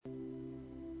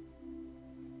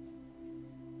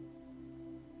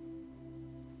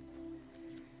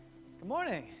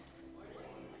morning.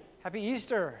 Happy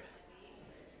Easter.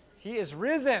 He is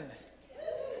risen.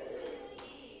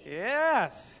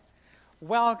 Yes.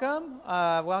 Welcome.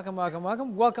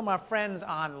 Welcome our friends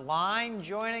online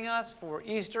joining us for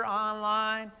Easter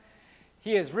Online.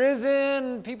 He is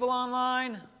risen. People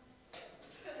online.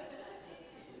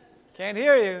 Can't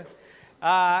hear you.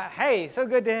 Hey, so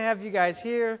good to have you guys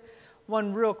here.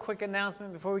 One real quick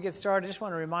announcement before we get started. Just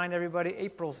want to remind everybody,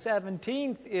 April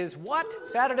 17th is what?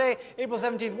 Saturday, April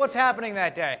 17th. What's happening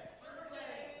that day?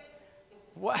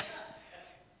 What?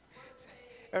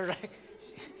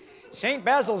 St.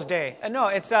 Basil's Day. No,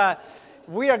 it's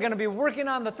we are going to be working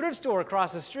on the thrift store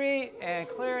across the street and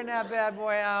clearing that bad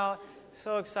boy out.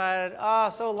 So excited.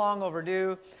 So long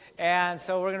overdue. And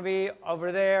so we're going to be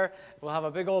over there. We'll have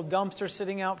a big old dumpster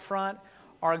sitting out front.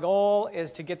 Our goal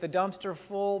is to get the dumpster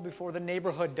full before the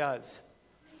neighborhood does.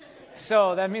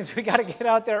 So that means we got to get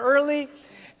out there early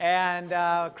and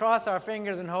cross our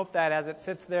fingers and hope that as it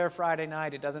sits there Friday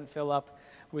night, it doesn't fill up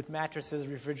with mattresses,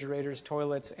 refrigerators,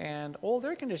 toilets, and old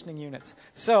air conditioning units.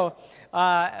 So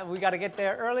we got to get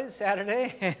there early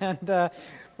Saturday, and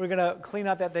we're going to clean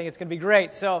out that thing. It's going to be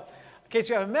great. So in case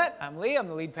you haven't met, I'm Lee. I'm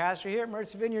the lead pastor here at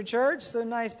Mercy Vineyard Church. So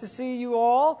nice to see you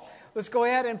all. Let's go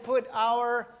ahead and put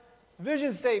our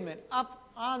vision statement up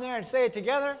on there and say it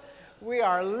together. We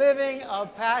are living a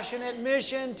passionate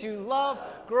mission to love,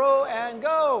 grow, and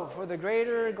go for the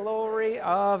greater glory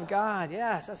of God.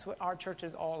 Yes, that's what our church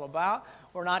is all about.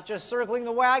 We're not just circling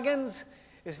the wagons.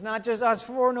 It's not just us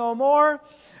four no more.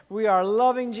 We are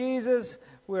loving Jesus.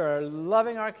 We are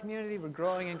loving our community. We're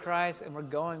growing in Christ, and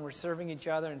we're serving each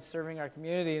other and serving our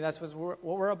community. And that's what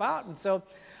we're about. And so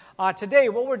today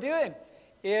what we're doing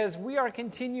is we are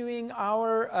continuing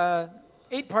our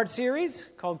 8-part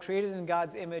series called Created in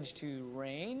God's Image to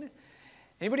Reign.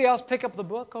 Anybody else pick up the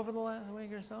book over the last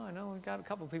week or so? I know we've got a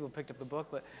couple of people who picked up the book,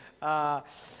 but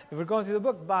we're going through the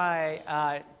book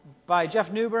by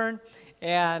Jeff Newburn,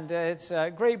 and it's a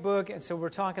great book. And so we're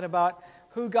talking about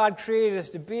who God created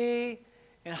us to be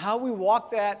and how we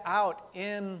walk that out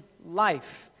in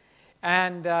life.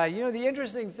 And the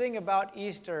interesting thing about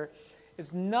Easter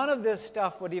is none of this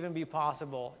stuff would even be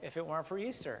possible if it weren't for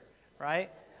Easter, right?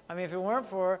 I mean, if it weren't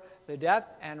for the death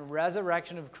and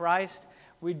resurrection of Christ,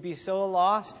 we'd be so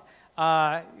lost.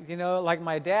 Like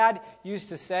my dad used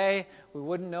to say, we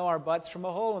wouldn't know our butts from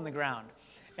a hole in the ground.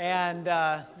 And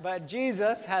but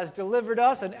Jesus has delivered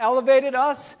us and elevated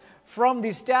us from the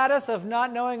status of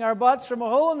not knowing our butts from a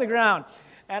hole in the ground.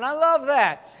 And I love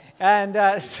that. And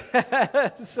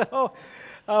so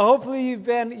hopefully you've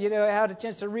been, had a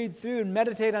chance to read through and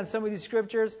meditate on some of these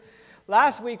scriptures.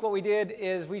 Last week what we did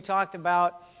is we talked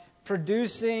about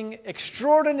producing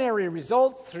extraordinary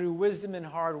results through wisdom and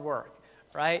hard work,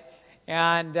 right?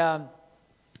 And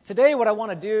today what I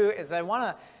want to do is we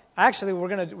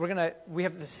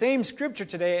have the same scripture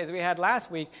today as we had last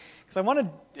week because I want to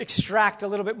extract a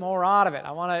little bit more out of it.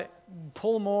 I want to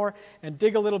pull more and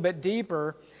dig a little bit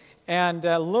deeper and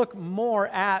look more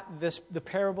at the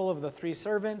parable of the 3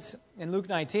 servants in Luke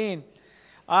 19.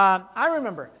 I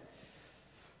remember,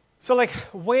 so like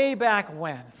way back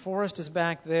when, Forrest is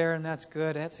back there, and that's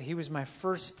good. He was my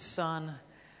first son.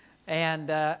 And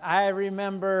I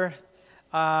remember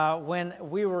when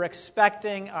we were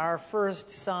expecting our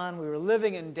first son. We were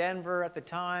living in Denver at the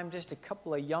time, just a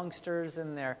couple of youngsters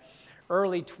in their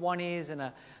early 20s in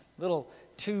a little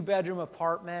 2-bedroom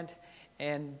apartment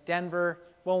in Denver.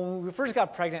 Well, when we first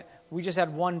got pregnant, we just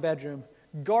had 1 bedroom,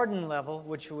 garden level,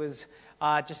 which was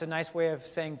just a nice way of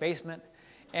saying basement.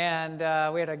 And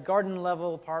we had a garden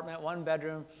level apartment, 1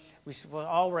 bedroom. We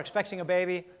all were expecting a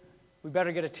baby. We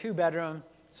better get a 2-bedroom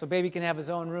so baby can have his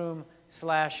own room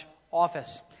 /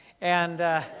 office. And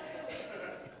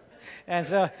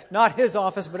so not his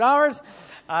office, but ours,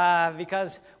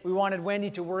 because we wanted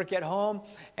Wendy to work at home.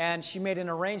 And she made an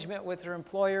arrangement with her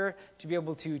employer to be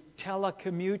able to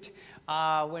telecommute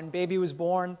when baby was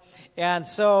born. And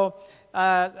so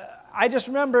I just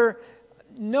remember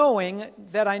knowing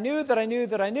that I knew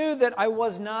that I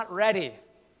was not ready.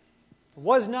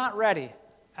 Was not ready.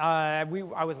 I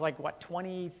was like,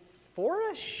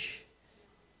 24-ish?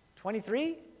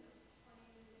 23?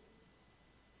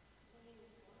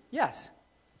 Yes.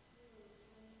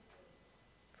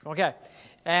 Okay.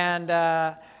 And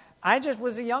I just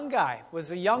was a young guy,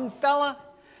 was a young fella,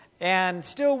 and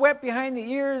still wet behind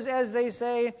the ears, as they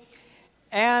say.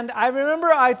 And I remember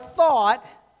I thought,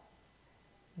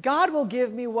 God will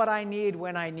give me what I need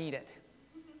when I need it.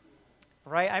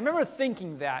 Right? I remember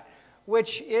thinking that,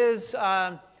 which is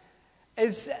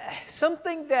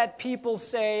something that people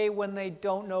say when they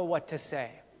don't know what to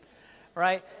say.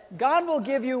 right? God will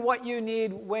give you what you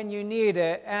need when you need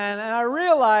it. And I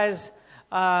realize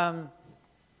that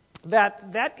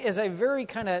is a very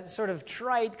kind of sort of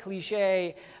trite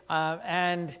cliche.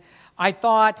 And I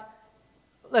thought,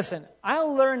 listen,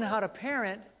 I'll learn how to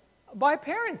parent by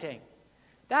parenting.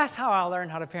 That's how I'll learn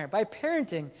how to parent, by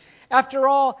parenting. After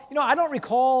all, I don't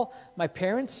recall my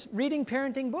parents reading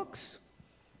parenting books.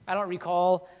 I don't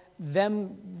recall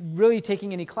them really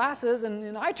taking any classes,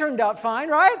 and I turned out fine,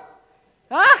 right?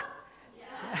 Huh?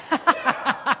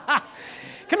 Yeah.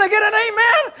 Can I get an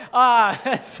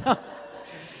amen?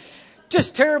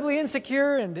 Just terribly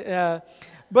insecure,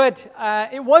 but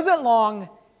it wasn't long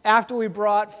after we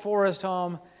brought Forrest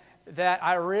home that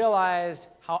I realized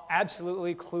how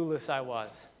absolutely clueless I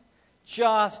was.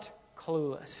 Just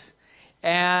clueless.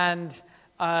 And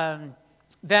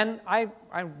then I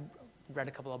read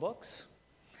a couple of books.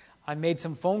 I made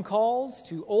some phone calls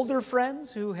to older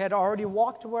friends who had already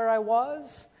walked where I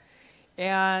was.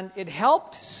 And it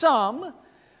helped some,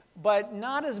 but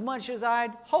not as much as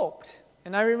I'd hoped.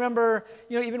 And I remember,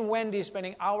 even Wendy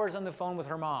spending hours on the phone with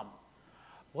her mom.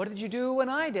 What did you do when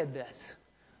I did this?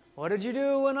 What did you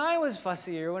do when I was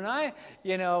fussy, or when I,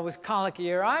 was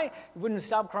colicky, or I wouldn't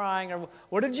stop crying, or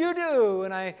what did you do?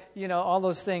 And all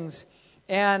those things.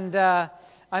 And I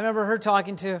remember her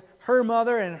talking to her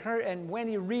mother and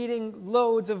Wendy reading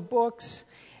loads of books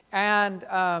and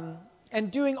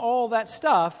doing all that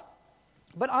stuff.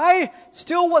 But I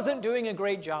still wasn't doing a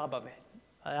great job of it.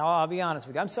 I'll be honest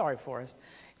with you. I'm sorry, Forrest.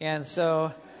 And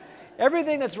so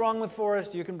everything that's wrong with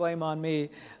Forrest, you can blame on me.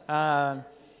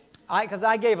 Because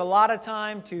I gave a lot of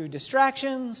time to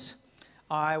distractions.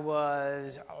 I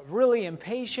was really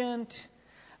impatient.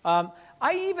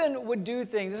 I even would do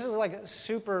things. This is like a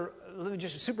super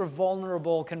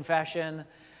vulnerable confession.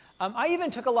 I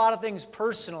even took a lot of things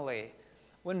personally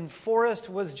when Forrest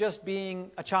was just being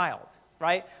a child,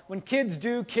 right? When kids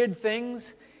do kid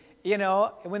things,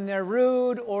 when they're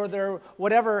rude or they're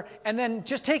whatever, and then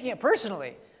just taking it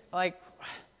personally. Like,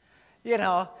 you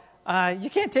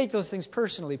can't take those things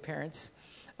personally, parents.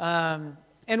 And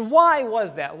why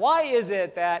was that? Why is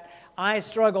it that I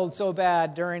struggled so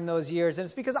bad during those years? And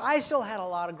it's because I still had a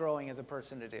lot of growing as a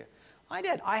person to do. I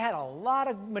did. I had a lot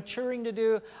of maturing to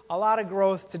do, a lot of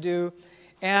growth to do.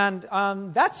 And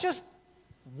that's just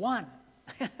one,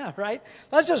 right?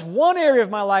 That's just one area of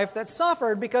my life that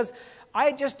suffered because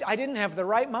I didn't have the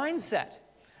right mindset,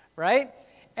 right?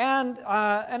 And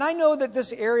I know that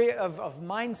this area of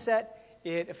mindset,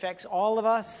 it affects all of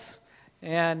us.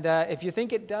 And if you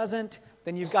think it doesn't,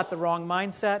 then you've got the wrong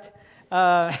mindset.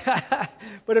 But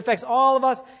it affects all of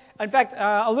us. In fact,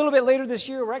 a little bit later this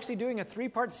year, we're actually doing a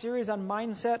 3-part series on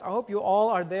mindset. I hope you all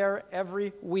are there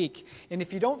every week. And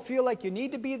if you don't feel like you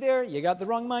need to be there, you got the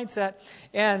wrong mindset.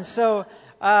 And so,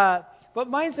 but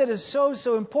mindset is so,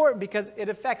 so important because it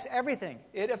affects everything.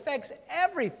 It affects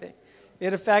everything.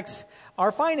 It affects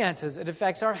our finances. It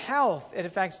affects our health. It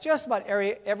affects just about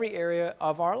every area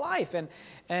of our life.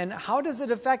 And how does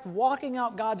it affect walking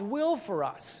out God's will for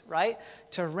us, right?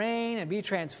 To reign and be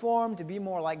transformed, to be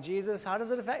more like Jesus. How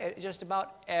does it affect it? Just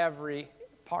about every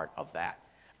part of that,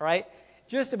 right?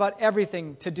 Just about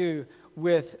everything to do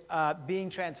with being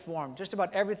transformed. Just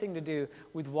about everything to do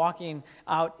with walking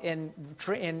out in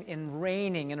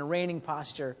reigning, in a reigning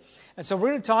posture. And so we're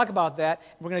going to talk about that.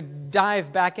 We're going to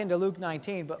dive back into Luke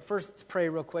 19. But first, let's pray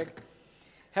real quick.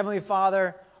 Heavenly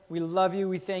Father, we love you.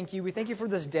 We thank you. We thank you for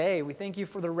this day. We thank you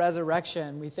for the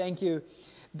resurrection. We thank you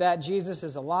that Jesus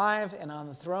is alive and on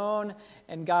the throne.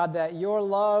 And God, that your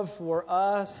love for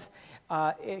us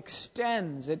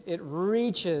extends, it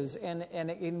reaches,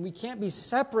 and we can't be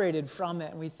separated from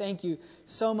it. And we thank you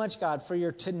so much, God, for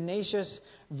your tenacious,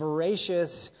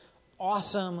 voracious,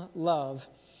 awesome love.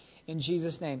 In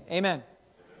Jesus' name, amen.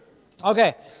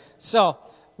 Okay, so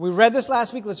we read this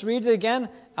last week. Let's read it again.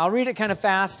 I'll read it kind of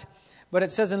fast, but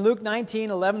it says in Luke 19,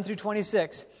 11 through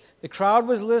 26, the crowd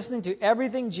was listening to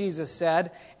everything Jesus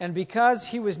said, and because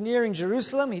he was nearing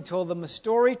Jerusalem, he told them a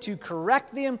story to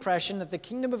correct the impression that the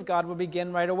kingdom of God would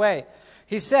begin right away.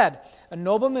 He said, a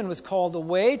nobleman was called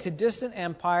away to distant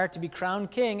empire to be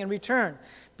crowned king and return.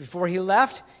 Before he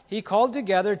left, he called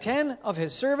together 10 of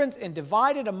his servants and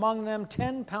divided among them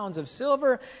 10 pounds of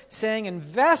silver, saying,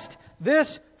 invest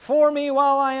this for me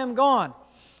while I am gone.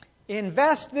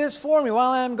 Invest this for me while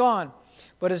I am gone.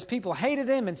 But his people hated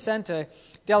him and sent a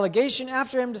delegation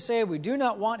after him to say, we do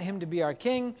not want him to be our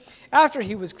king. After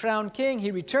he was crowned king, he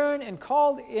returned and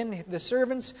called in the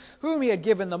servants whom he had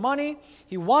given the money.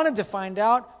 He wanted to find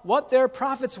out what their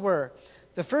profits were.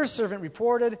 The first servant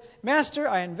reported, Master,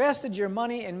 I invested your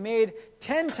money and made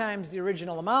 10 times the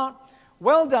original amount.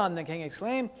 "Well done," the king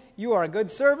exclaimed. "You are a good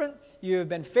servant. You have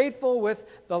been faithful with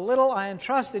the little I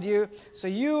entrusted you, so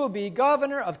you will be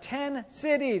governor of 10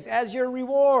 cities as your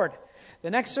reward." The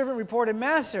next servant reported,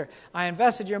 "Master, I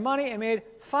invested your money and made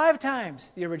 5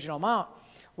 times the original amount."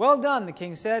 "Well done," the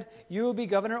king said. "You will be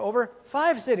governor over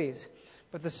 5 cities."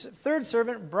 But the third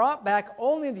servant brought back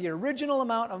only the original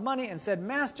amount of money and said,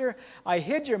 "Master, I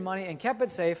hid your money and kept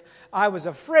it safe. I was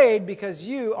afraid because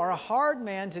you are a hard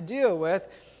man to deal with,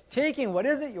 taking what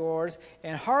isn't yours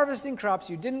and harvesting crops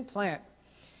you didn't plant.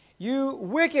 You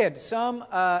wicked," some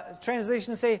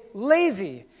translations say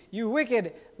lazy, "you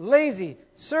wicked, lazy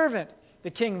servant,"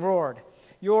 the king roared.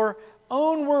 "Your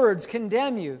own words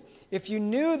condemn you. If you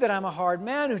knew that I'm a hard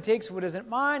man who takes what isn't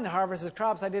mine and harvests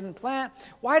crops I didn't plant,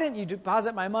 why didn't you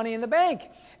deposit my money in the bank?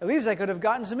 At least I could have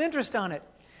gotten some interest on it."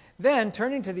 Then,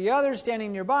 turning to the others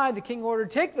standing nearby, the king ordered,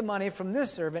 "Take the money from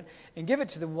this servant and give it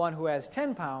to the one who has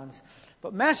 10 pounds.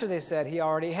 "But master," they said, "he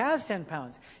already has 10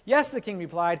 pounds. "Yes," the king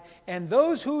replied, "and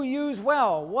those who use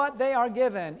well what they are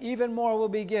given, even more will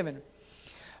be given.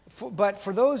 But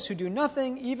for those who do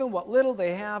nothing, even what little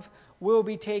they have will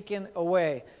be taken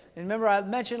away." And remember, I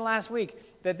mentioned last week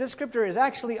that this scripture is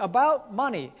actually about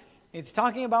money. It's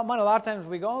talking about money. A lot of times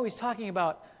we go, "Oh, he's talking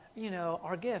about,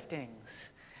 our giftings.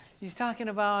 He's talking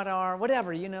about our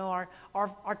whatever,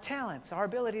 our talents, our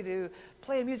ability to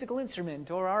play a musical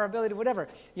instrument, or our ability to whatever,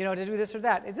 to do this or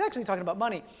that." It's actually talking about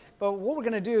money. But what we're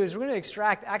going to do is we're going to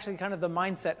extract actually kind of the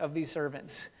mindset of these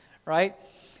servants, right?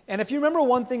 And if you remember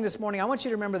one thing this morning, I want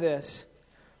you to remember this.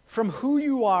 From who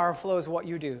you are flows what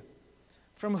you do.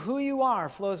 From who you are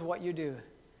flows what you do.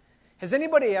 Has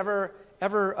anybody ever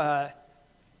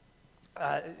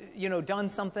done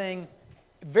something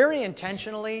very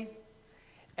intentionally,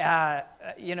 and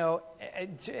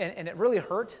it really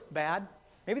hurt bad?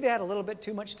 Maybe they had a little bit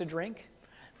too much to drink.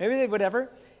 Maybe they whatever.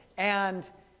 And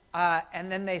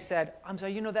then they said, "I'm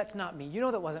sorry, that's not me.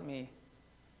 That wasn't me."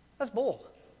 That's bull.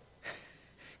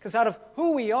 Because out of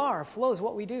who we are flows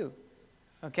what we do.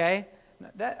 Okay?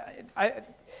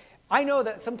 I know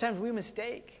that sometimes we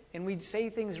mistake and we say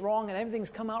things wrong and everything's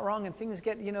come out wrong and things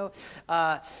get,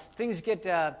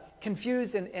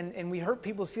 confused and we hurt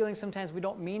people's feelings sometimes we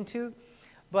don't mean to.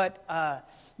 But,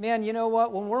 man, you know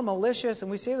what? When we're malicious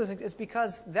and we say those things, it's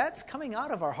because that's coming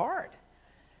out of our heart.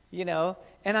 And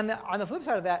on the flip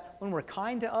side of that, when we're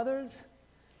kind to others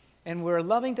and we're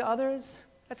loving to others,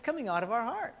 that's coming out of our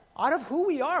heart. Out of who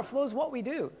we are flows what we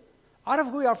do. Out of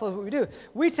who we are flows what we do.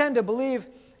 We tend to believe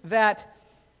that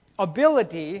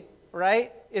ability,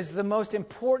 right, is the most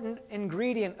important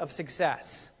ingredient of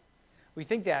success. We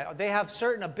think that they have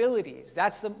certain abilities.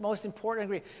 That's the most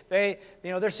important ingredient.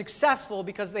 They're successful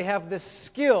because they have this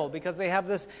skill, because they have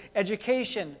this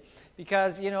education,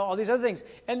 because all these other things.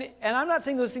 And I'm not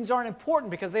saying those things aren't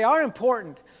important, because they are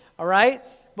important. All right,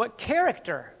 but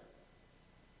character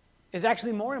is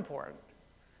actually more important.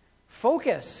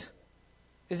 Focus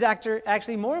is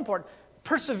actually more important.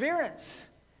 Perseverance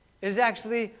is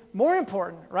actually more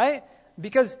important, right?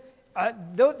 Because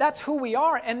that's who we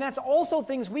are, and that's also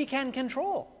things we can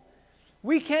control.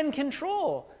 We can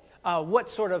control what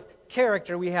sort of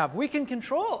character we have. We can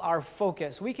control our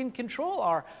focus. We can control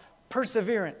our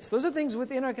perseverance. Those are things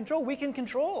within our control. We can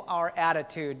control our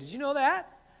attitude. Did you know that?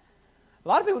 A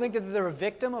lot of people think that they're a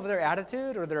victim of their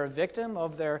attitude or they're a victim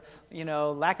of their,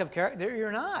 lack of character.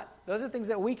 You're not. Those are things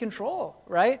that we control,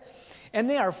 right? And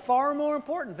they are far more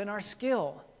important than our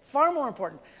skill. Far more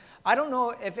important. I don't know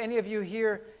if any of you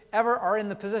here ever are in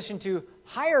the position to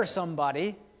hire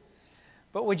somebody,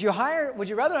 but would you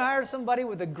rather hire somebody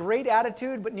with a great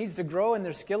attitude but needs to grow in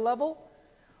their skill level,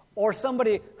 or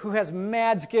somebody who has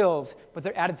mad skills but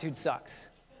their attitude sucks?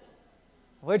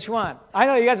 Which one? I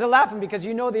know you guys are laughing because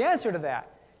you know the answer to that.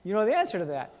 You know the answer to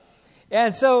that.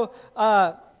 And so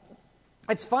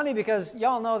it's funny because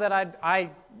y'all know that I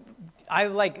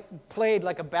played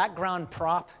like a background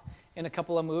prop in a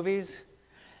couple of movies,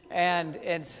 and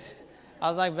I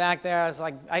was like back there. I was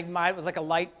like it was like a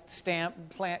light stamp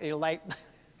plant, light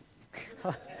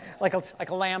like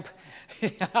a lamp.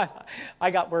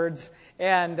 I got words,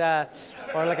 and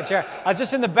or like a chair. I was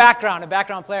just in the background, a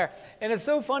background player, and it's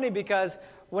so funny because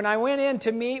when I went in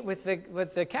to meet with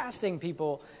the casting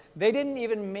people, they didn't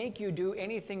even make you do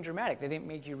anything dramatic. They didn't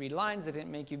make you read lines. They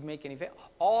didn't make you make any.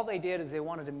 All they did is they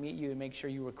wanted to meet you and make sure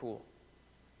you were cool.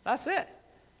 That's it.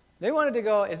 They wanted to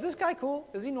go, is this guy cool?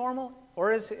 Is he normal?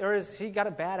 Or is he got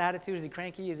a bad attitude? Is he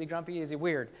cranky? Is he grumpy? Is he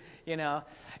weird?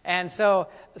 And so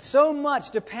much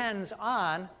depends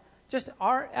on just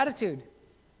our attitude,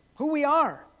 who we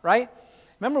are, right?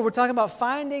 Remember, we're talking about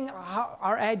finding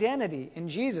our identity in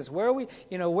Jesus, where we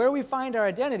find our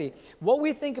identity, what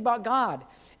we think about God,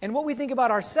 and what we think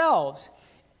about ourselves.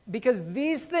 Because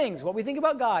these things, what we think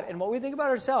about God and what we think about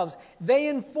ourselves, they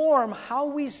inform how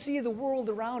we see the world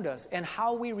around us and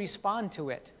how we respond to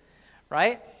it,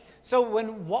 right? So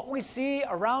when what we see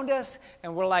around us,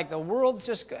 and we're like, the world's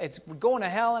it's going to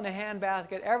hell in a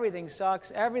handbasket, everything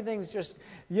sucks, everything's just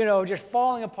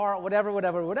falling apart,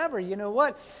 whatever, you know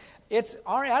what? It's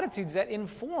our attitudes that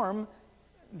inform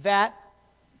that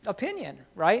opinion,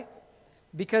 right?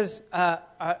 Because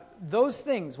those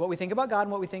things, what we think about God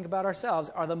and what we think about ourselves,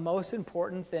 are the most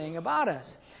important thing about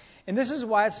us. And this is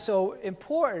why it's so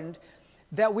important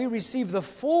that we receive the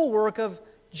full work of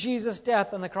Jesus'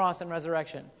 death on the cross and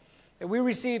resurrection. That we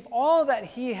receive all that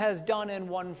He has done and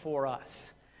won for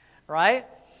us, right?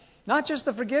 Not just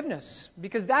the forgiveness,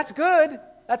 because that's good,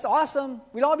 that's awesome.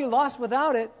 We'd all be lost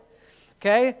without it,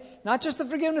 okay? Not just the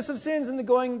forgiveness of sins and the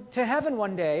going to heaven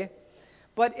one day,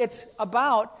 but it's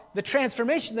about the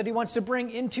transformation that He wants to bring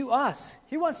into us.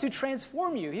 He wants to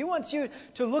transform you. He wants you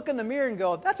to look in the mirror and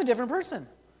go, that's a different person.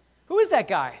 Who is that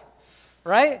guy?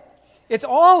 Right? It's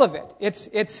all of it.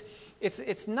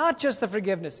 It's not just the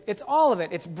forgiveness. It's all of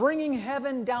it. It's bringing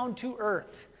heaven down to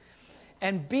earth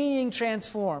and being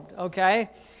transformed, okay?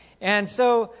 And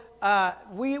so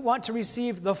we want to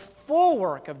receive the full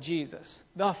work of Jesus.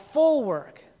 The full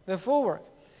work. The full work.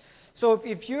 So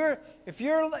if you're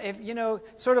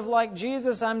sort of like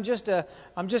Jesus, I'm just a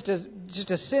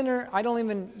sinner. I don't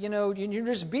even, you're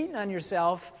just beating on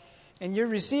yourself and you're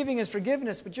receiving His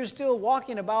forgiveness, but you're still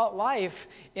walking about life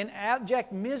in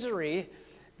abject misery,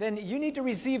 then you need to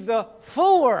receive the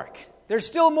full work. There's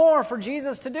still more for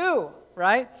Jesus to do,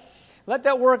 right? Let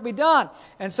that work be done.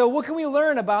 And so what can we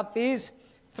learn about these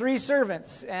three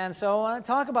servants? And so I want to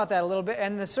talk about that a little bit,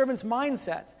 and the servant's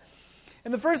mindset.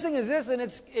 And the first thing is this, and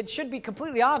it should be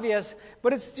completely obvious,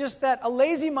 but it's just that a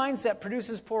lazy mindset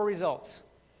produces poor results.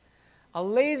 A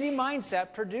lazy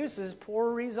mindset produces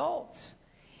poor results.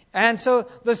 And so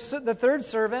the third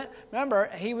servant, remember,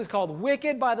 he was called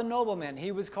wicked by the nobleman.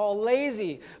 He was called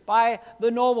lazy by the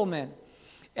nobleman.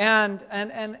 And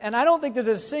I don't think there's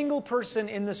a single person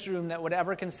in this room that would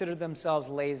ever consider themselves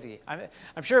lazy.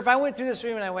 I'm sure if I went through this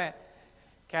room and I went,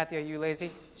 Kathy, are you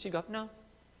lazy? She'd go, no.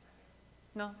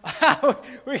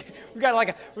 we got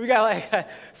like a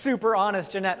super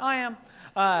honest Jeanette. I am,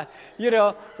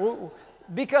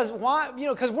 because why?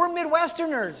 Because we're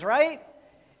Midwesterners, right?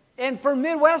 And for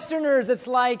Midwesterners, it's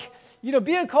like,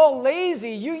 being called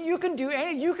lazy. You can do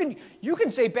any. You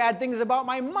can say bad things about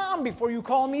my mom before you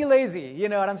call me lazy. You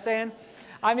know what I'm saying?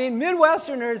 I mean,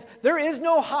 Midwesterners, there is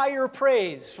no higher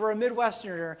praise for a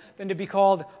Midwesterner than to be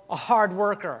called a hard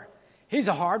worker. He's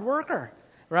a hard worker,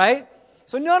 right?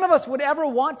 So none of us would ever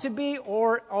want to be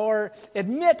or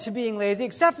admit to being lazy,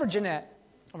 except for Jeanette,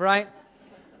 right?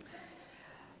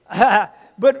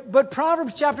 But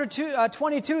Proverbs chapter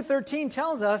 22:13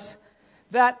 tells us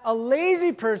that a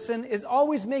lazy person is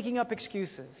always making up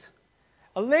excuses.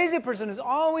 A lazy person is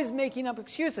always making up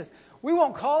excuses. We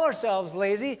won't call ourselves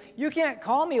lazy. You can't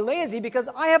call me lazy because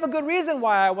I have a good reason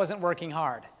why I wasn't working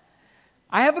hard.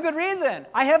 I have a good reason.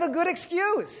 I have a good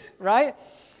excuse, right?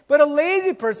 But a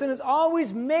lazy person is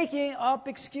always making up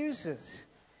excuses.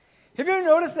 Have you ever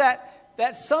noticed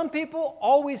that some people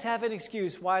always have an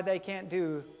excuse why they can't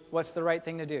do what's the right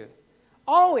thing to do?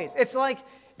 Always. It's like,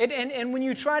 and when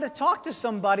you try to talk to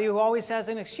somebody who always has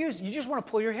an excuse, you just want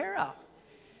to pull your hair out.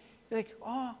 You're like,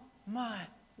 oh my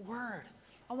word,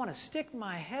 I want to stick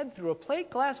my head through a plate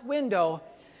glass window.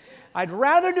 I'd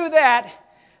rather do that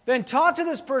than talk to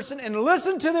this person and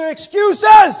listen to their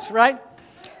excuses, right?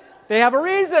 They have a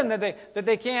reason that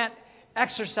they can't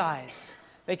exercise.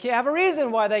 They have a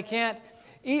reason why they can't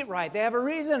eat right. They have a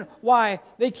reason why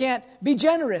they can't be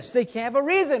generous. They have a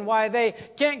reason why they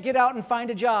can't get out and find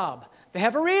a job. They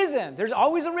have a reason. There's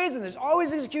always a reason. There's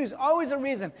always an excuse, always a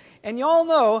reason. And you all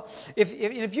know,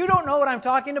 if you don't know what I'm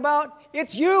talking about,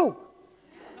 it's you.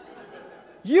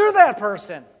 You're that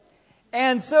person.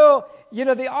 And so,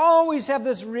 they always have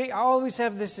this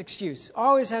excuse.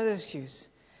 Always have this excuse.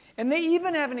 And they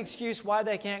even have an excuse why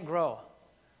they can't grow,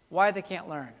 why they can't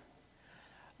learn.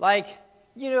 Like,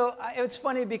 it's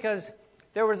funny because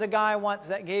there was a guy once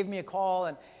that gave me a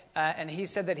call, and he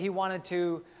said that he wanted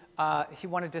to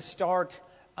start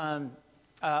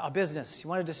a business. He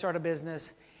wanted to start a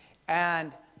business,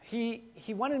 and he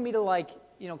wanted me to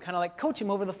kind of coach him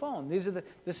over the phone. This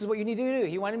is what you need to do.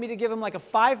 He wanted me to give him like a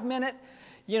 5-minute,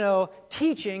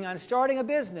 teaching on starting a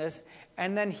business,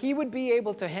 and then he would be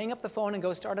able to hang up the phone and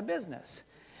go start a business.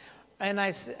 And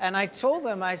I told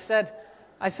him, I said,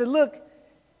 look,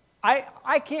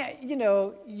 I can't,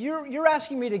 you're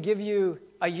asking me to give you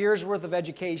a year's worth of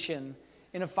education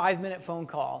in a 5-minute phone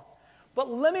call.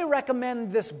 But let me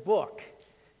recommend this book.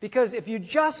 Because if you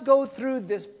just go through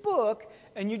this book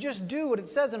and you just do what it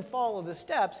says and follow the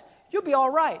steps, you'll be all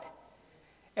right.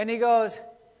 And he goes,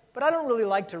 but I don't really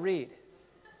like to read.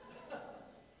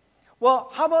 Well,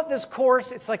 how about this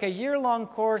course? It's like a year-long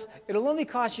course. It'll only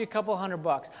cost you a couple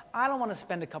 $100. I don't want to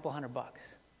spend a couple $100.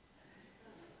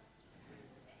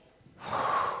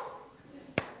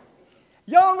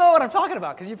 Y'all know what I'm talking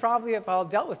about because you probably have all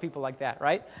dealt with people like that,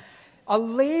 right? A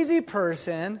lazy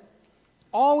person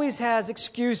always has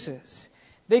excuses.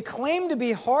 They claim to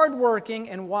be hardworking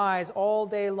and wise all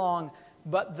day long,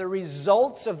 but the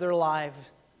results of their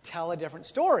lives tell a different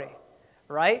story,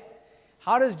 right?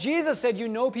 How does Jesus said you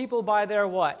know people by their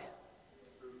what?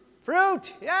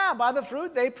 Fruit. Yeah, by the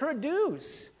fruit they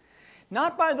produce.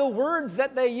 Not by the words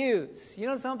that they use.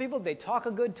 Some people, they talk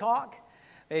a good talk.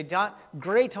 They talk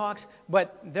great talks,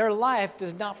 but their life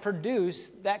does not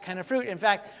produce that kind of fruit. In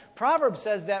fact, Proverbs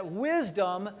says that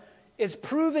wisdom is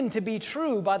proven to be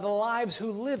true by the lives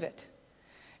who live it.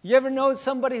 You ever know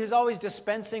somebody who's always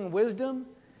dispensing wisdom,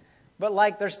 but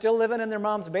like they're still living in their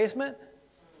mom's basement?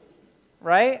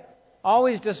 Right?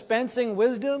 Always dispensing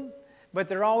wisdom, but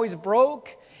they're always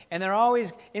broke, and they're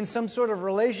always in some sort of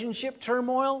relationship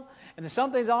turmoil, and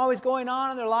something's always going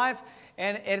on in their life,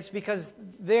 and it's because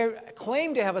they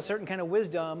claim to have a certain kind of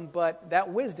wisdom, but that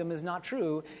wisdom is not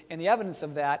true, and the evidence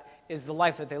of that is the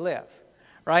life that they live,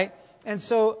 right? And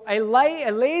so a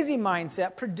lazy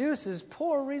mindset produces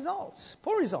poor results.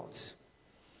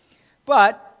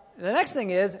 But the next thing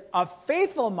is a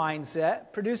faithful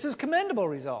mindset produces commendable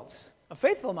results. A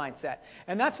faithful mindset.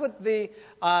 And that's what the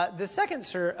second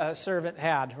servant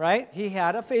had, right? He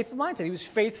had a faithful mindset. He was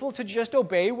faithful to just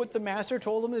obey what the master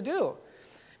told him to do.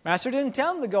 Master didn't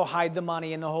tell him to go hide the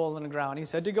money in the hole in the ground. He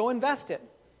said to go invest it.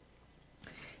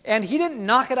 And he didn't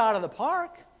knock it out of the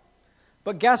park.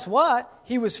 But guess what?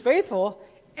 He was faithful,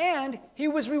 and he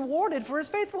was rewarded for his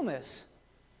faithfulness.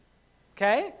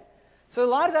 Okay? So a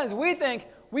lot of times we think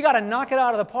we got to knock it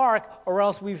out of the park or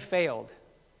else we've failed.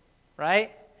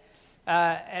 Right?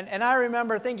 And I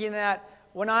remember thinking that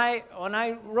when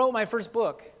I wrote my first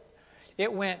book,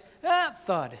 it went,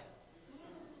 thud.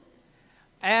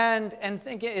 And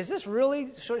thinking, is this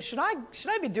really, should I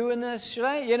be doing this? Should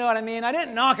I, you know what I mean? I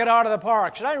didn't knock it out of the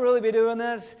park. Should I really be doing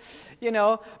this?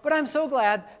 But I'm so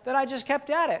glad that I just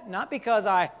kept at it. Not because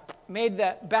I made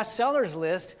that bestsellers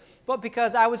list, but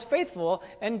because I was faithful,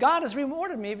 and God has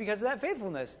rewarded me because of that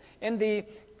faithfulness. And the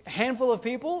handful of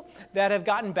people that have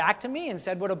gotten back to me and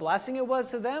said what a blessing it was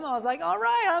to them, I was like, all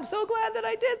right, I'm so glad that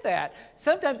I did that.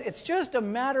 Sometimes it's just a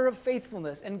matter of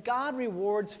faithfulness, and God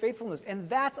rewards faithfulness, and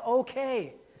that's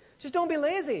okay. Just don't be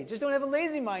lazy. Just don't have a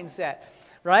lazy mindset,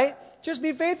 right? Just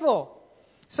be faithful.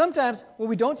 Sometimes when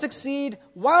we don't succeed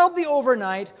wildly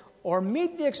overnight or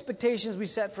meet the expectations we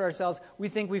set for ourselves, we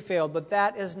think we failed, but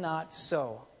that is not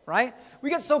so, right? We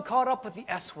get so caught up with the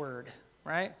S word,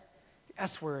 right?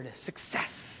 S word,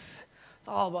 success. It's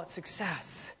all about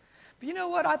success. But you know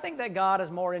what? I think that God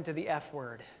is more into the F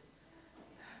word.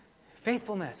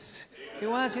 Faithfulness. He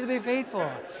wants you to be faithful.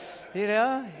 He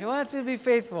wants you to be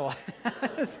faithful.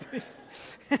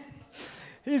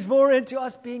 He's more into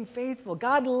us being faithful.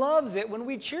 God loves it when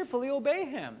we cheerfully obey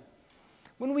Him.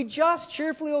 When we just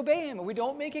cheerfully obey Him. And we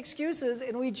don't make excuses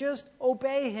and we just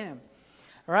obey Him.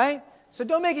 All right? So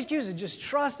don't make excuses. Just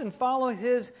trust and follow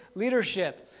His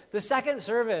leadership. The second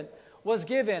servant was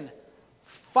given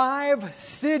 5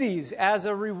 cities as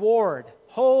a reward.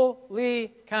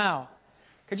 Holy cow.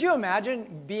 Could you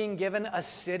imagine being given a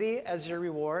city as your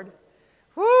reward?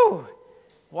 Whew.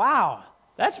 Wow.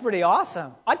 That's pretty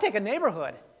awesome. I'd take a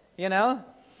neighborhood,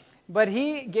 But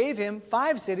he gave him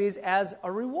 5 cities as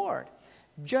a reward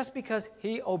just because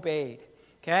he obeyed.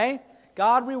 Okay?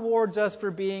 God rewards us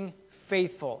for being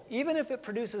faithful. Even if it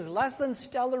produces less than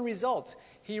stellar results,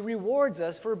 He rewards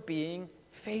us for being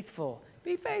faithful.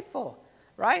 Be faithful,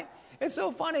 right? It's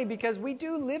so funny because we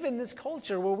do live in this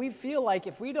culture where we feel like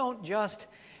if we don't just,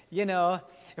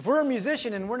 if we're a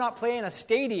musician and we're not playing a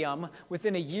stadium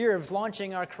within a year of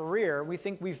launching our career, we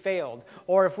think we failed.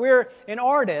 Or if we're an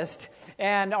artist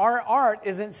and our art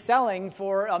isn't selling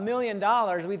for $1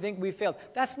 million, we think we failed.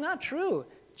 That's not true.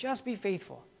 Just be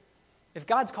faithful. If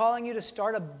God's calling you to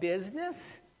start a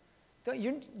business,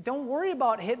 don't worry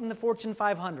about hitting the Fortune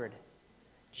 500.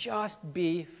 Just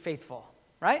be faithful,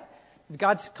 right? If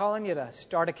God's calling you to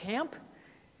start a camp,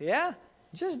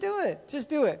 just do it. Just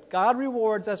do it. God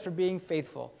rewards us for being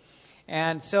faithful.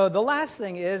 And so the last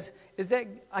thing is that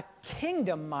a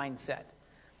kingdom mindset.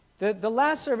 The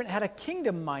last servant had a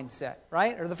kingdom mindset,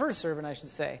 right? Or the first servant, I should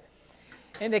say.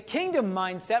 And a kingdom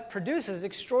mindset produces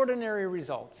extraordinary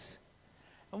results.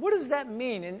 And what does that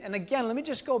mean? And again, let me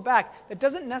just go back. That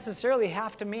doesn't necessarily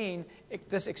have to mean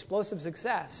this explosive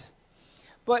success.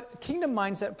 But kingdom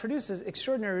mindset produces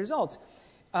extraordinary results.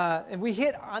 And we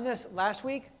hit on this last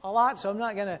week a lot, so I'm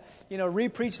not going to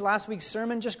re-preach last week's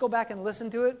sermon. Just go back and listen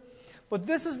to it. But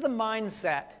this is the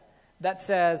mindset that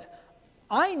says,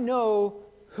 I know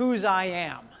whose I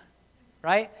am,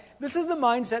 right? This is the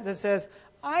mindset that says,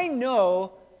 I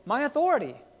know my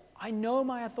authority. I know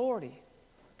my authority.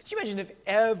 Could you imagine if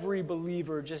every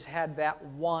believer just had that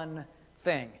one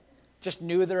thing, just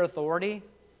knew their authority?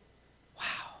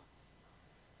 Wow.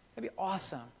 That'd be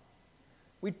awesome.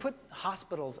 We'd put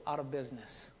hospitals out of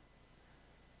business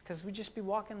because we'd just be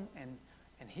walking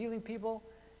and healing people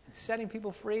and setting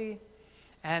people free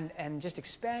and just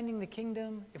expanding the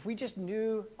kingdom. If we just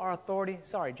knew our authority,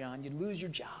 sorry, John, you'd lose your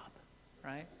job,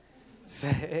 right? So,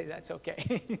 that's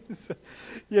okay.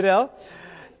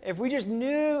 If we just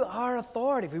knew our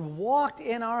authority, if we walked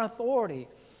in our authority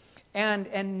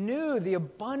and knew the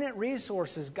abundant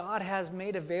resources God has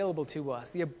made available to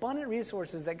us, the abundant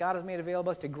resources that God has made available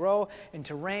to us to grow and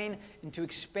to reign and to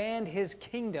expand His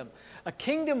kingdom. A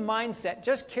kingdom mindset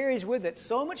just carries with it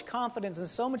so much confidence and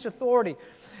so much authority.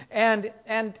 And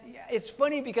it's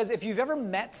funny because if you've ever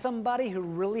met somebody who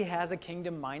really has a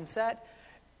kingdom mindset,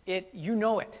 you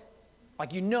know it.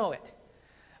 Like you know it.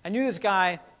 I knew this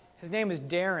guy. His name was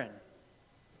Darren,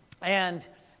 and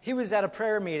he was at a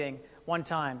prayer meeting one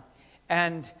time,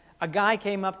 and a guy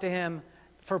came up to him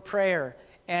for prayer,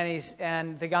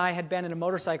 and the guy had been in a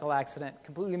motorcycle accident,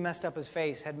 completely messed up his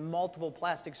face, had multiple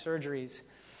plastic surgeries,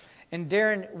 and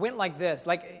Darren went like this,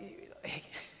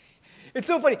 it's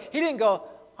so funny. He didn't go,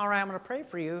 all right, I'm going to pray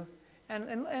for you,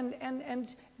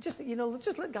 and just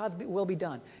just let God's will be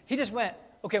done. He just went,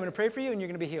 okay, I'm going to pray for you, and you're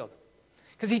going to be healed.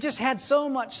 Because he just had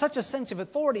such a sense of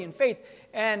authority and faith.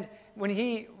 And when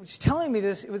he was telling me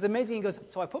this, it was amazing. He goes,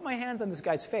 so I put my hands on this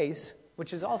guy's face,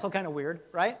 which is also kind of weird,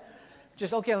 right?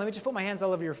 Okay, let me just put my hands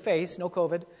all over your face, no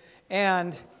COVID.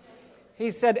 And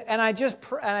he said, and I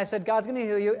said, God's going to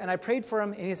heal you. And I prayed for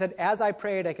him. And he said, as I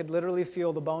prayed, I could literally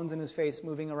feel the bones in his face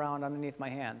moving around underneath my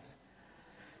hands.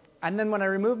 And then when I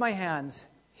removed my hands,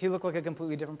 he looked like a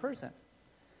completely different person.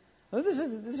 This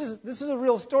is a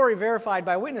real story verified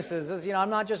by witnesses. I'm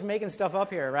not just making stuff up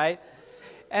here, right?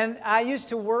 And I used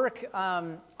to work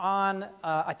on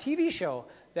a TV show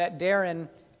that Darren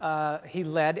he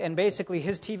led, and basically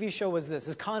his TV show was this.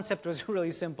 His concept was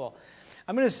really simple.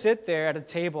 I'm going to sit there at a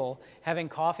table having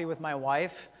coffee with my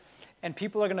wife, and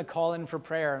people are going to call in for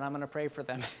prayer, and I'm going to pray for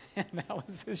them. And that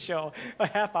was his show, a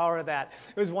half hour of that.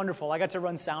 It was wonderful. I got to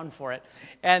run sound for it.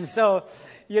 And so,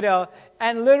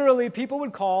 and literally people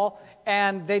would call,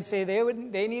 and they'd say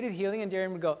they needed healing, and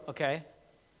Darren would go, okay,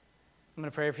 I'm going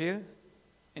to pray for you,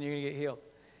 and you're going to get healed.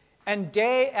 And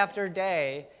day after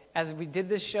day, as we did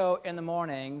this show in the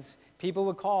mornings, people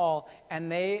would call,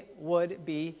 and they would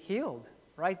be healed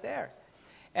right there.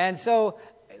 And so,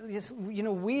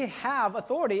 we have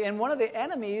authority, and one of the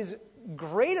enemy's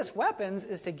greatest weapons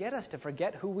is to get us to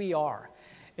forget who we are,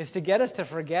 is to get us to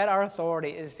forget our authority,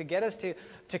 is to get us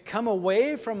to come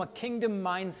away from a kingdom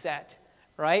mindset,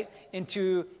 right,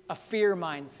 into a fear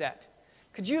mindset.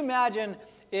 Could you imagine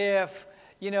if,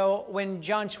 when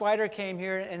John Schweider came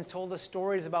here and told us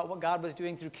stories about what God was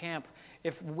doing through camp,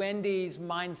 if Wendy's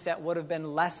mindset would have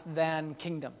been less than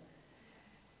kingdom,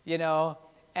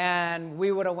 and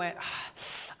we would have went,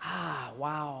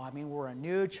 wow, we're a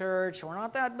new church. We're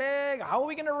not that big. How are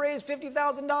we going to raise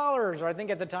 $50,000? Or I think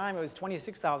at the time it was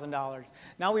 $26,000.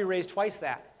 Now we raised twice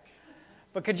that.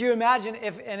 But could you imagine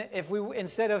if we,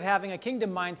 instead of having a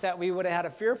kingdom mindset, we would have had a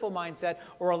fearful mindset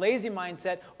or a lazy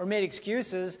mindset or made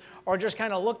excuses or just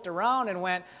kind of looked around and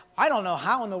went, I don't know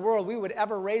how in the world we would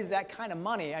ever raise that kind of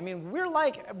money. We're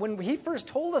like, when he first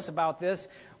told us about this,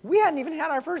 we hadn't even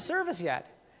had our first service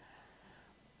yet.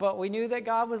 But we knew that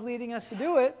God was leading us to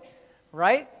do it,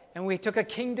 right? And we took a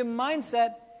kingdom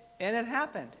mindset, and it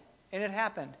happened.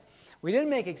 We didn't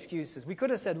make excuses. We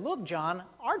could have said, look, John,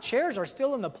 our chairs are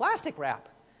still in the plastic wrap,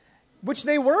 which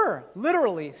they were,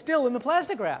 literally, still in the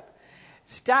plastic wrap,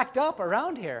 stacked up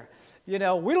around here. We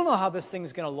don't know how this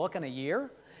thing's going to look in a year.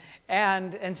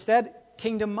 And instead,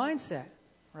 kingdom mindset,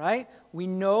 right? We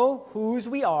know whose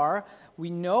we are. We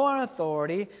know our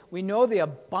authority. We know the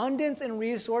abundance and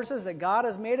resources that God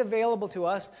has made available to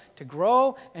us to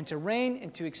grow and to reign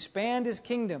and to expand His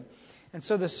kingdom. And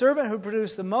so the servant who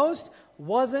produced the most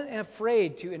wasn't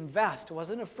afraid to invest,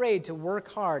 wasn't afraid to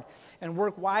work hard and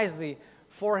work wisely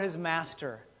for his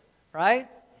master, right?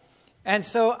 And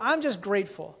so I'm just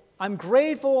grateful. I'm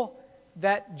grateful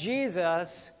that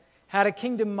Jesus had a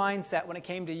kingdom mindset when it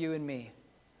came to you and me.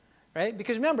 Right?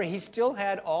 Because remember, he still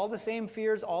had all the same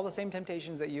fears, all the same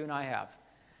temptations that you and I have.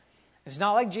 It's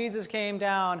not like Jesus came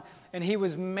down and he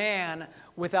was man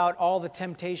without all the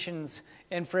temptations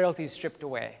and frailties stripped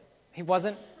away. He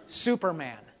wasn't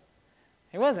Superman.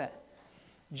 He wasn't.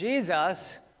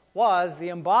 Jesus was the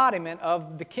embodiment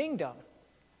of the kingdom,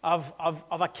 of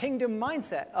a kingdom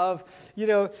mindset,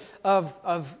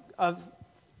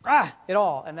 it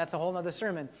all. And that's a whole other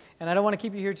sermon. And I don't want to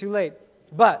keep you here too late.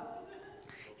 But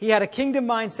he had a kingdom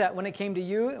mindset when it came to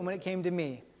you and when it came to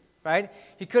me. Right?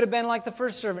 He could have been like the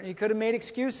first servant. He could have made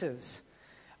excuses,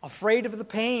 afraid of the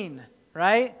pain,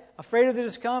 right? Afraid of the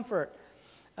discomfort,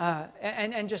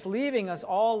 and just leaving us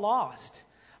all lost.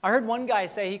 I heard one guy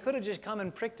say he could have just come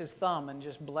and pricked his thumb and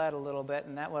just bled a little bit,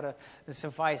 and that would have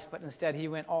sufficed, but instead he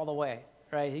went all the way,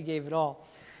 right? He gave it all.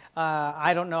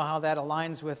 I don't know how that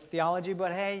aligns with theology,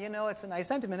 but hey, it's a nice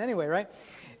sentiment anyway, right?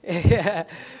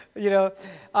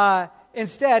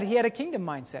 Instead, he had a kingdom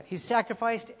mindset. He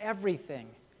sacrificed everything.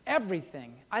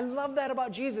 Everything. I love that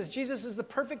about Jesus. Jesus is the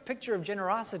perfect picture of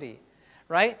generosity,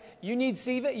 right? You need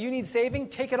saving,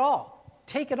 take it all.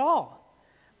 Take it all,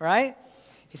 right?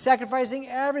 He's sacrificing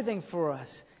everything for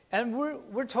us. And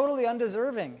we're totally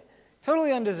undeserving.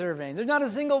 Totally undeserving. There's not a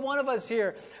single one of us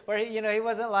here where, he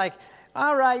wasn't like,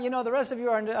 all right, the rest of you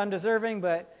are undeserving,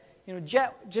 but,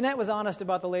 Jeanette was honest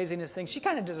about the laziness thing. She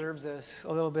kind of deserves this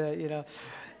a little bit,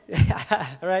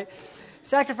 right?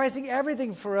 Sacrificing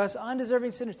everything for us,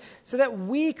 undeserving sinners, so that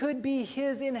we could be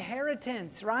his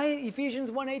inheritance, right? Ephesians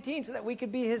 1:18, so that we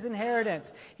could be his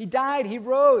inheritance. He died, he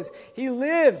rose, he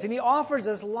lives, and he offers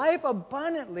us life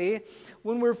abundantly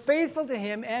when we're faithful to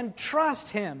him and trust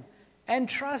him, and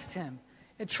trust him,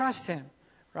 and trust him,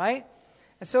 right?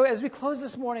 And so as we close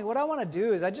this morning, what I want to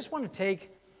do is I just want to take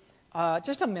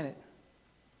just a minute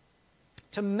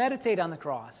to meditate on the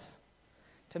cross,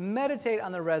 to meditate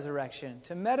on the resurrection,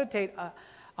 to meditate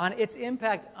on its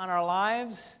impact on our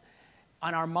lives,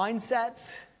 on our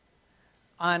mindsets,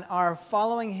 on our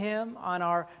following him, on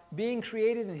our being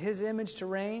created in his image to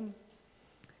reign.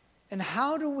 And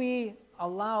how do we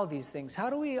allow these things? How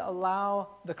do we allow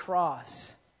the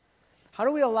cross? How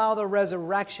do we allow the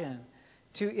resurrection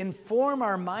to inform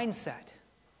our mindset?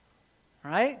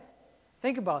 Right?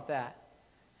 Think about that.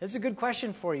 This is a good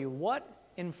question for you. What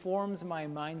informs my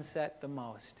mindset the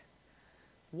most?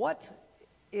 What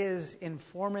is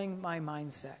informing my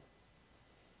mindset?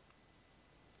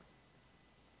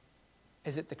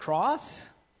 Is it the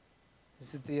cross?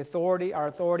 Is it our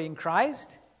authority in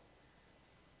Christ?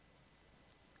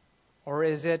 Or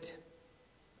is it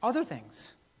other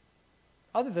things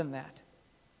other than that?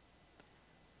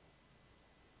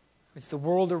 Is the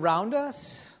world around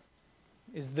us?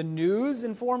 Is the news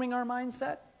informing our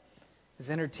mindset? Is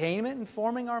entertainment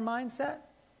informing our mindset?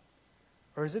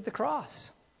 Or is it the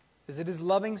cross? Is it his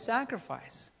loving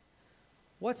sacrifice?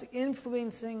 What's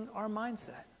influencing our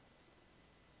mindset?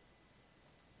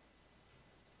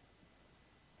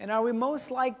 And are we most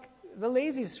like the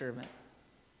lazy servant?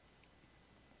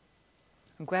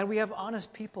 I'm glad we have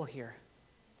honest people here.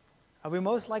 Are we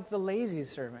most like the lazy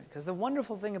servant? Because the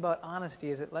wonderful thing about honesty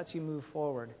is it lets you move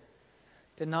forward.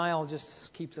 Denial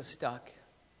just keeps us stuck.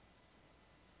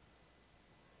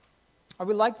 Are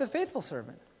we like the faithful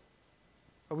servant?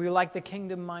 Are we like the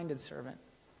kingdom-minded servant?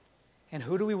 And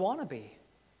who do we want to be?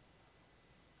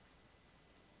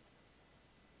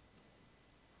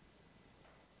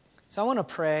 So I want to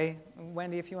pray.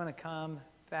 Wendy, if you want to come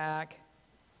back.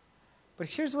 But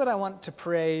here's what I want to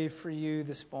pray for you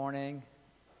this morning.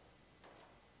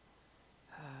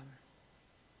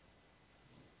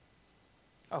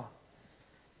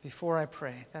 Before I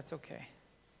pray, that's okay.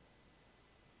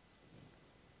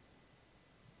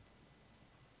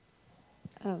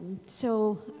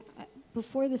 So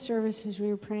before the service, as we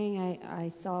were praying, I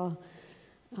saw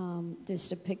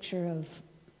just a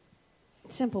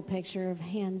simple picture of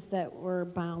hands that were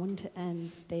bound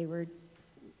and they were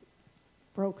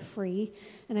broke free.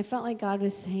 And I felt like God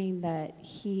was saying that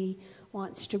he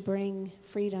wants to bring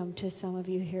freedom to some of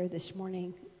you here this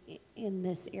morning in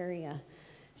this area.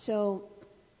 So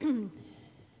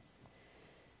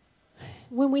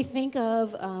when we think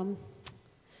of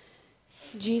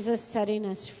Jesus setting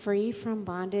us free from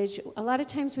bondage, a lot of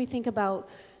times we think about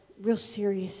real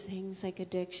serious things like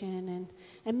addiction,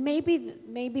 and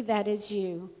maybe that is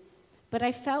you. But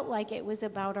I felt like it was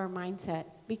about our mindset,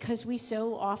 because we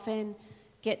so often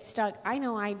get stuck. I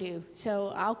know I do,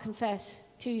 so I'll confess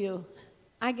to you.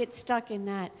 I get stuck in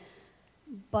that,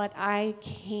 but I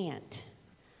can't.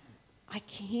 I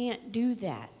can't do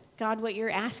that. God, what you're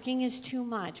asking is too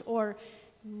much. Or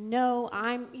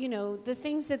no, the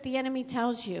things that the enemy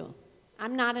tells you,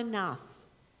 I'm not enough,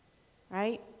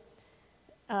 right?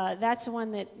 That's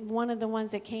one of the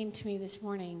ones that came to me this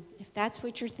morning. If that's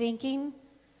what you're thinking,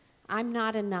 I'm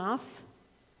not enough,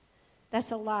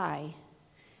 that's a lie.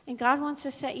 And God wants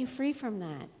to set you free from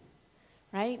that,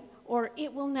 right? Or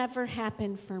it will never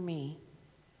happen for me.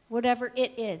 Whatever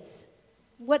it is.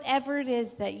 Whatever it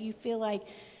is that you feel like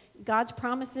God's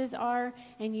promises are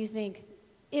and you think,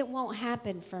 it won't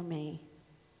happen for me.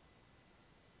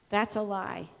 That's a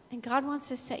lie. And God wants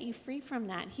to set you free from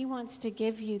that. He wants to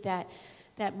give you that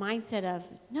mindset of,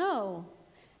 no,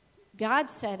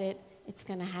 God said it, it's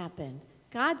going to happen.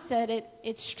 God said it,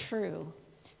 it's true.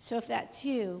 So if that's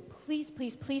you, please,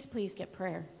 please, please, please get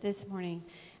prayer this morning.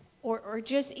 Or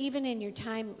just even in your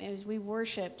time as we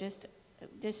worship, just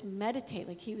meditate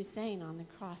like he was saying on the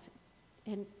cross.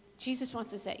 And Jesus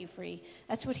wants to set you free.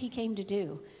 That's what he came to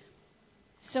do.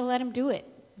 So let him do it.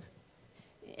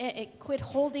 Quit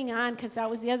holding on, because that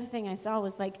was the other thing I saw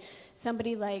was like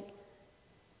somebody like,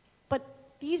 but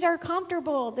these are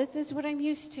comfortable. This is what I'm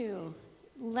used to.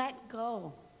 Let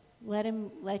go. Let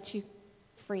him let you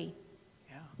free.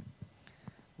 Yeah.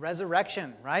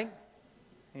 Resurrection, right?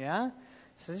 Yeah.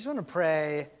 So I just want to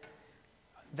pray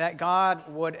that God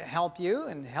would help you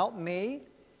and help me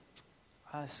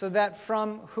so that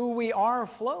from who we are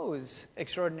flows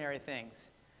extraordinary things.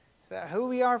 So that who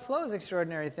we are flows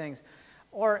extraordinary things.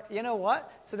 Or, you know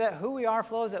what? So that who we are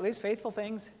flows at least faithful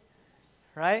things.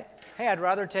 Right? Hey, I'd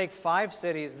rather take 5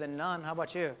 cities than none. How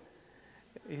about you?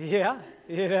 Yeah,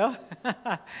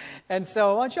 And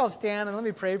so why don't y'all stand and let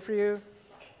me pray for you.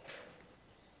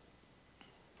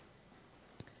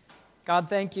 God,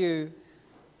 thank you.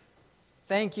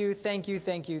 Thank you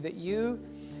that you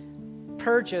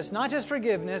purchased not just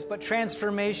forgiveness, but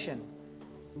transformation.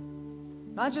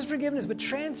 Not just forgiveness, but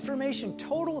transformation,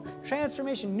 total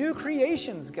transformation, new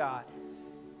creations, God.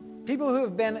 People who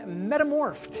have been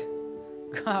metamorphed,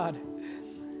 God.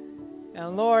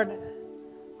 And Lord,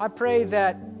 I pray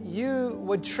that you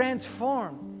would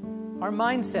transform our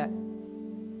mindset.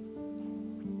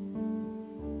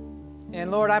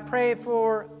 And Lord, I pray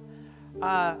for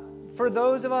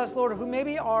those of us, Lord, who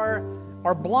maybe are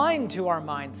blind to our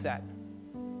mindset.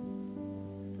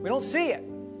 We don't see it.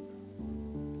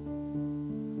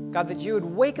 God, that you would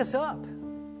wake us up,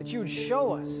 that you would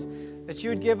show us, that you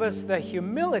would give us the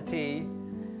humility,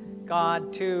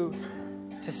 God, to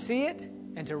see it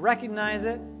and to recognize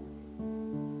it.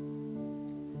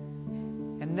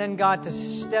 And then, God, to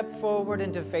step forward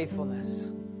into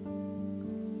faithfulness.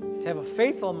 To have a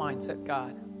faithful mindset,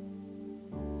 God.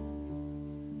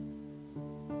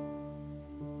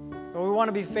 Lord, we want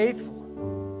to be faithful.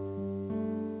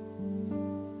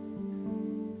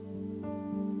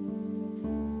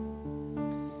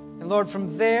 And Lord,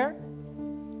 from there,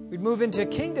 we'd move into a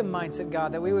kingdom mindset,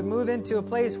 God, that we would move into a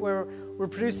place where we're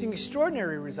producing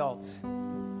extraordinary results.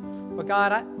 But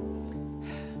God,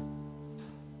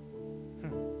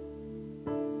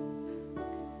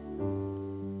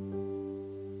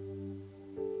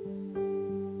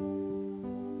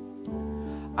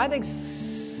 I think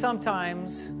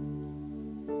sometimes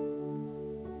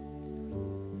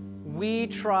we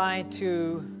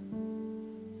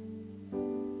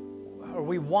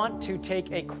want to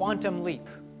take a quantum leap.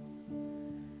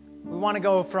 We want to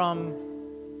go from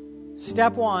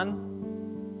step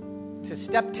 1 to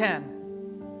step 10.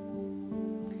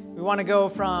 We want to go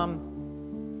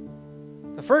from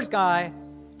the first guy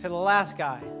to the last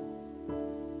guy.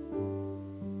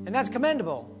 And that's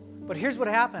commendable. But here's what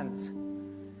happens,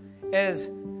 is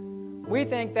we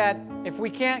think that if we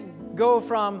can't go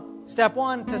from step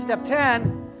 1 to step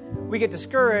 10, we get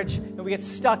discouraged and we get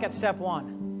stuck at step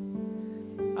 1.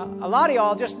 A lot of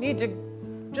y'all just need to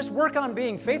work on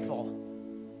being faithful.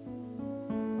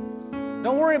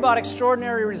 Don't worry about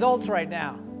extraordinary results right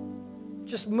now.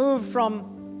 Just move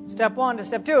from step 1 to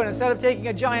step 2. And instead of taking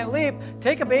a giant leap,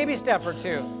 take a baby step or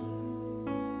two.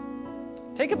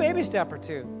 Take a baby step or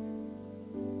two.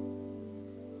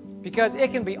 Because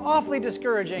it can be awfully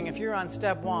discouraging if you're on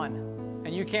step 1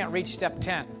 and you can't reach step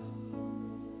 10.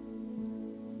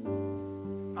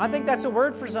 I think that's a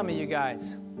word for some of you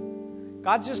guys.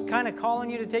 God's just kind of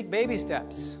calling you to take baby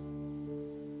steps.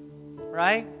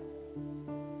 Right?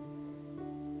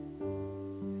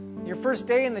 Your first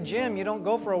day in the gym, you don't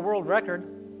go for a world record.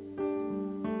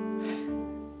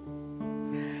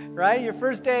 Right? Your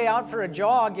first day out for a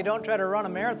jog, you don't try to run a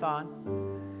marathon.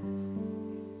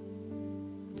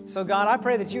 So God, I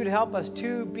pray that you would help us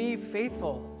to be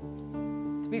faithful.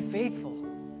 To be faithful.